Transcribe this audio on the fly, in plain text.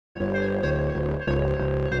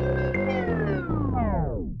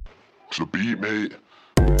It's a beat, mate.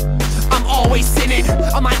 I'm always sinning,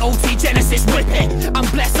 I might OT Genesis whip it. I'm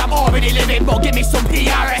blessed, I'm already living, but give me some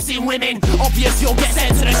PRS in women. Obvious you'll get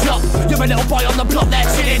sent to the shop. You're a little boy on the block there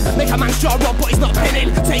chilling. Make a man straw up, but he's not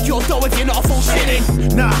pinning. Take your dough if you're not a full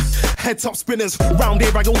shilling. Nah, head top spinners. Round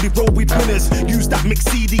here I only roll with winners. Use that mixed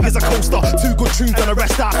CD as a coaster. Two good tunes and the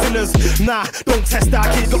rest are sinners. Nah, don't test our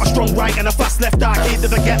kid. Got a strong right and a fast left our kid.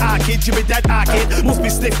 Never get our kid, you be dead our kid. Must be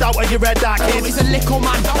sniffed out of your red our kid. He's a little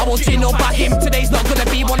man, I will gin or back him. Today's not gonna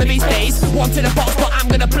be one of these days. One to the box, but I'm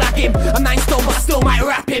gonna black him. I'm 9 stone, but I still might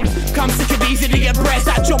rap him. Come sick of these idiot breads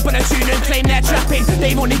that jump on a tune and claim they're trapping.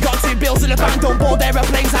 They've only got 2 bills in the bank, don't board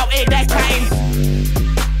aeroplanes out here, they're catting.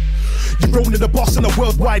 You're rolling the boss on the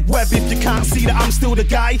World Wide Web. If you can't see that I'm still the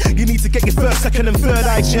guy, you need to get your first, second and third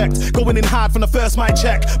eye checked. Going in hard from the first mic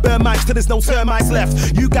check. Burn mics till there's no termites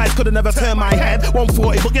left. You guys could've never turned my head.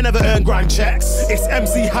 140 but you never earn Grime checks. It's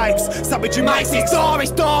MC Hypes, Savage you mics, it's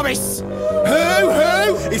Dorris.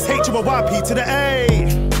 Who? It's HUYP to the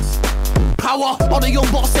A. Power, all the young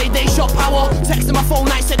bots say they shot power. Texting my phone,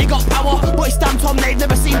 I said they got power. But it's stamped on, they've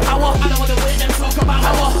never seen power. I don't wanna hear them talk about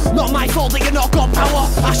power. Not my fault that you not got power.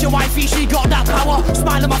 Ask your wifey, she got that power.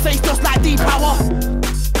 Smile on my face just like deep power.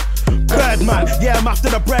 Birdman, yeah, I'm after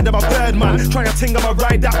the bread, I'm a birdman. Try a ting, I'ma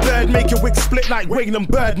ride that bird, make your wig split like Wayne and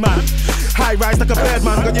Birdman. High rise like a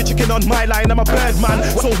birdman, got your chicken on my line, I'm a birdman.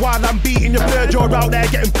 So while I'm beating your bird, you're out there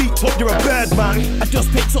getting beat up, you're a birdman. I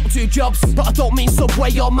just picked up 2 jobs, but I don't mean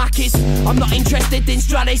Subway or Mackies. I'm not interested in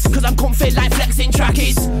Stralis, cause I'm comfy like flexing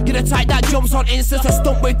trackies. You're the type that jumps on Insta to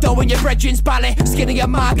stump with dough in your brethren's ballet. Skinny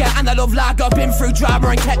and marga, and I love lager, been through drama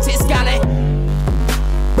and kept it scally.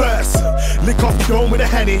 Burst, lick off your dome with a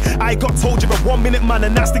Henny. I got told you're a 1 minute man,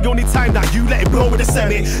 and that's the only time that you let it blow with a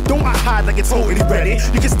semi. Don't act hard like you're totally ready.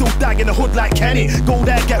 You can still die in the hood like Kenny. Go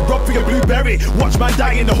there, get robbed for your blueberry. Watch man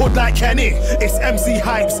die in the hood like Kenny. It's MC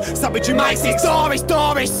Hypes, Savage you mics, it's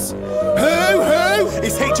Dorris. Who?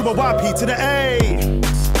 It's HUYP to the A.